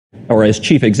or as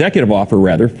chief executive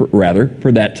officer,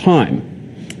 for that time.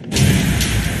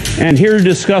 And here to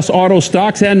discuss auto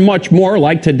stocks and much more,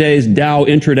 like today's Dow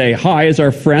intraday high, is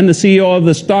our friend, the CEO of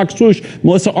the stock Swoosh,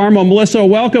 Melissa Armo. Melissa,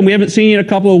 welcome. We haven't seen you in a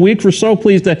couple of weeks. We're so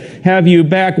pleased to have you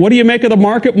back. What do you make of the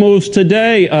market moves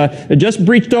today? It just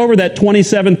breached over that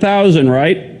 27,000,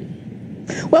 right?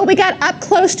 Well, we got up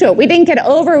close to it. We didn't get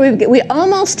over. We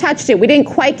almost touched it. We didn't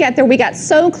quite get there. We got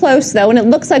so close, though, and it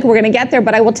looks like we're going to get there.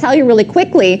 But I will tell you really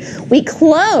quickly, we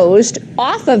closed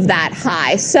off of that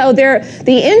high. So the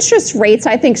interest rates,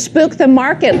 I think, spooked the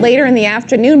market later in the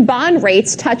afternoon. Bond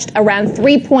rates touched around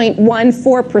 3.14%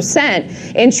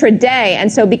 intraday.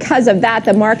 And so because of that,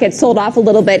 the market sold off a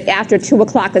little bit after 2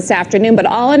 o'clock this afternoon. But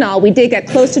all in all, we did get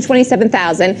close to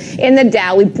 27,000 in the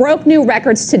Dow. We broke new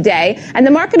records today. And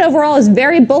the market overall is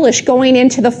very bullish going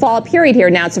into the fall period here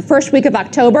now. It's the first week of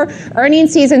October.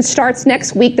 Earnings season starts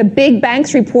next week. The big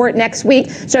banks report next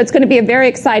week. So it's going to be a very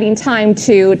exciting time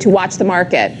to watch the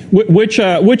market. Which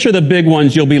are the big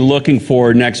ones you'll be looking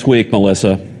for next week,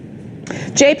 Melissa?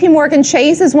 JP Morgan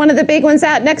Chase is one of the big ones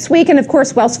out next week, and of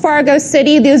course Wells Fargo,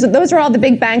 Citi. Those are all the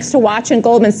big banks to watch, and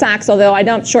Goldman Sachs, although I'm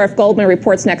not sure if Goldman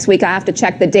reports next week. I have to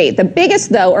check the date. The biggest,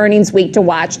 though, earnings week to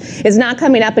watch is not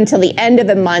coming up until the end of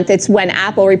the month. It's when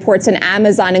Apple reports and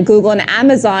Amazon and Google, and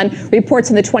Amazon reports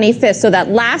on the 25th. So that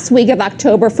last week of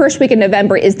October, first week of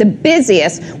November is the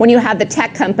busiest when you have the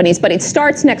tech companies, but it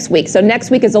starts next week. So next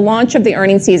week is the launch of the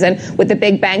earnings season with the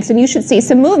big banks, and you should see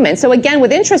some movement. So again,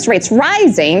 with interest rates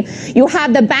rising, you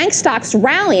have the bank stocks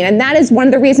rallying, and that is one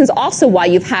of the reasons also why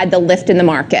you've had the lift in the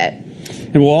market.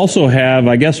 And we'll also have,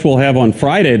 I guess we'll have on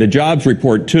Friday, the jobs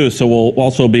report too. So we'll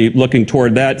also be looking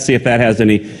toward that, see if that has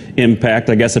any impact.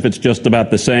 I guess if it's just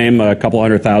about the same, a couple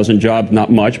 100,000 jobs,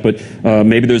 not much, but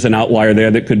maybe there's an outlier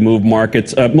there that could move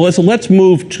markets. Melissa, let's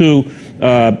move to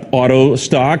auto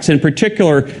stocks. In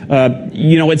particular,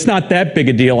 it's not that big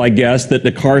a deal, I guess, that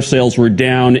the car sales were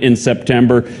down in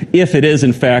September, if it is,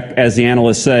 in fact, as the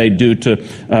analysts say, due to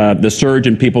the surge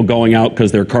in people going out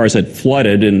because their cars had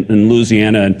flooded in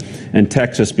Louisiana and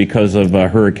Texas because of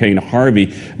Hurricane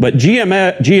Harvey. But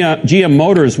GM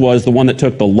Motors was the one that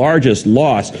took the largest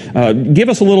loss. Give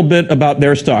us a little bit about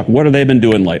their stock. What have they been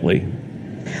doing lately?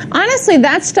 Honestly,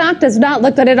 that stock does not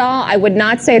look good at all. I would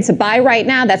not say it's a buy right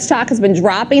now. That stock has been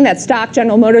dropping. That stock,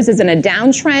 General Motors, is in a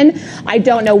downtrend. I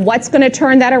don't know what's going to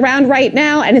turn that around right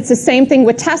now. And it's the same thing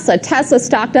with Tesla. Tesla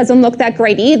stock doesn't look that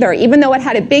great either. Even though it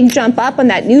had a big jump up on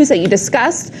that news that you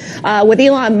discussed with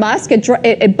Elon Musk,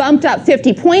 it bumped up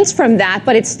 50 points from that,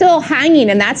 but it's still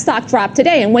hanging, and that stock dropped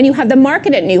today. And when you have the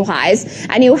market at new highs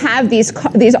and you have these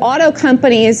auto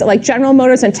companies like General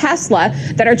Motors and Tesla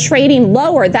that are trading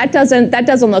lower, that doesn't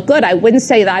look good. I wouldn't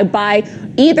say that I buy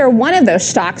either one of those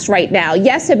stocks right now.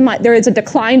 Yes, there is a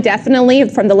decline definitely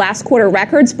from the last quarter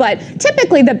records, but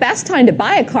typically the best time to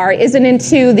buy a car isn't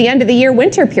into the end of the year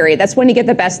winter period. That's when you get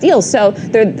the best deals. So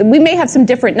we may have some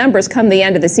different numbers come the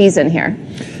end of the season here.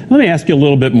 Let me ask you a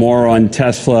little bit more on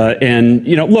Tesla. And,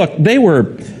 look,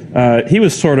 he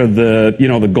was sort of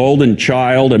the golden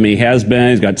child. I mean, he has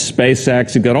been. He's got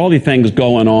SpaceX. He's got all these things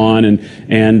going on,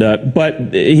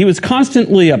 but he was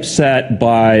constantly upset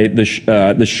by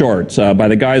the shorts, by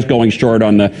the guys going short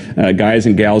on the guys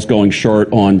and gals going short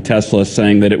on Tesla,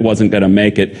 saying that it wasn't going to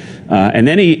make it. And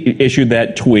then he issued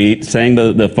that tweet saying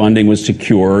the funding was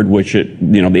secured, which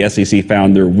the SEC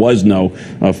found there was no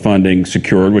funding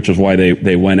secured, which is why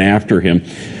they went after him.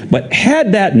 But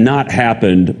had that not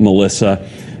happened, Melissa,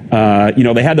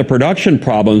 they had the production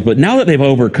problems, but now that they've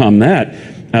overcome that,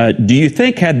 do you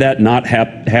think had that not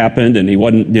happened and he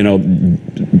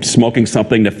wasn't, smoking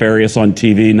something nefarious on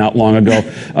TV not long ago,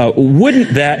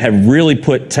 wouldn't that have really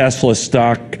put Tesla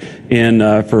stock in,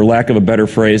 for lack of a better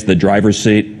phrase, the driver's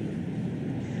seat?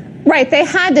 Right. They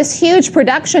had this huge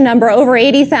production number, over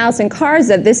 80,000 cars.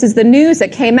 That this is the news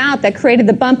that came out that created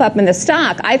the bump up in the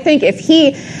stock. I think if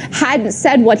he hadn't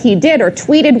said what he did or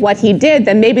tweeted what he did,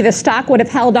 then maybe the stock would have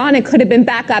held on and could have been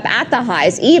back up at the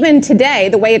highs. Even today,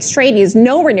 the way it's trading is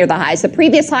nowhere near the highs. The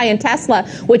previous high in Tesla,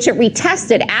 which it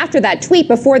retested after that tweet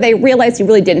before they realized he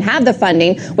really didn't have the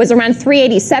funding, was around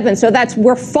 387. So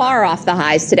we're far off the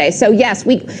highs today. So yes,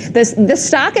 the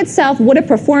stock itself would have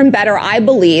performed better, I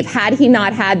believe, had he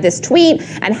not had this tweet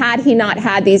and had he not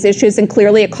had these issues. And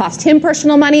clearly it cost him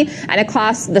personal money and it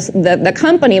cost the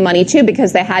company money too,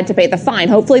 because they had to pay the fine.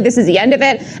 Hopefully this is the end of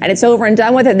it and it's over and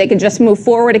done with it. They can just move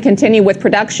forward and continue with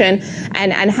production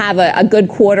and have a good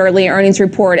quarterly earnings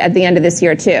report at the end of this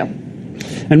year too.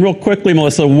 And real quickly,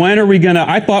 Melissa, when are we going to,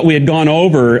 I thought we had gone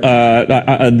over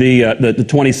the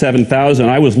 27,000.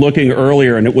 I was looking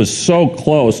earlier and it was so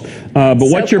close. But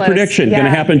what's your prediction? Yeah. Going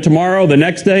to happen tomorrow, the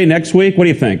next day, next week? What do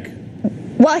you think?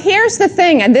 Well, here's the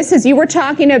thing, and this is, you were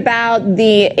talking about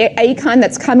the econ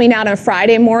that's coming out on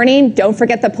Friday morning. Don't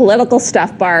forget the political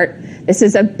stuff, Bart. This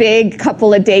is a big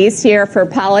couple of days here for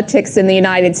politics in the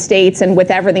United States and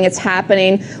with everything that's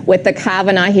happening with the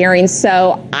Kavanaugh hearing.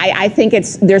 So I think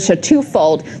there's a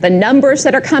twofold. The numbers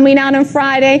that are coming out on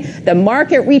Friday, the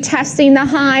market retesting the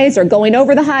highs or going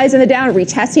over the highs and the down,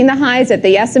 retesting the highs at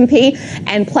the S&P,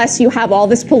 and plus you have all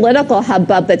this political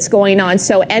hubbub that's going on.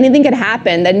 So anything could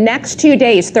happen. The next 2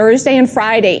 days, Thursday and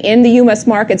Friday, in the U.S.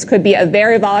 markets could be a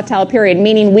very volatile period,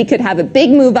 meaning we could have a big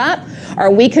move up or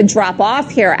we could drop off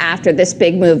here after this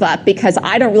big move up, because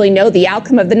I don't really know the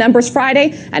outcome of the numbers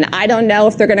Friday, and I don't know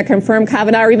if they're going to confirm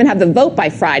Kavanaugh or even have the vote by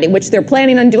Friday, which they're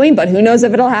planning on doing, but who knows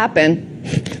if it'll happen.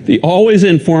 The always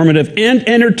informative and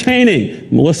entertaining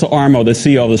Melissa Armo, the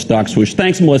CEO of the Stock Swoosh.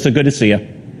 Thanks, Melissa. Good to see you.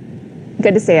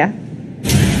 Good to see you.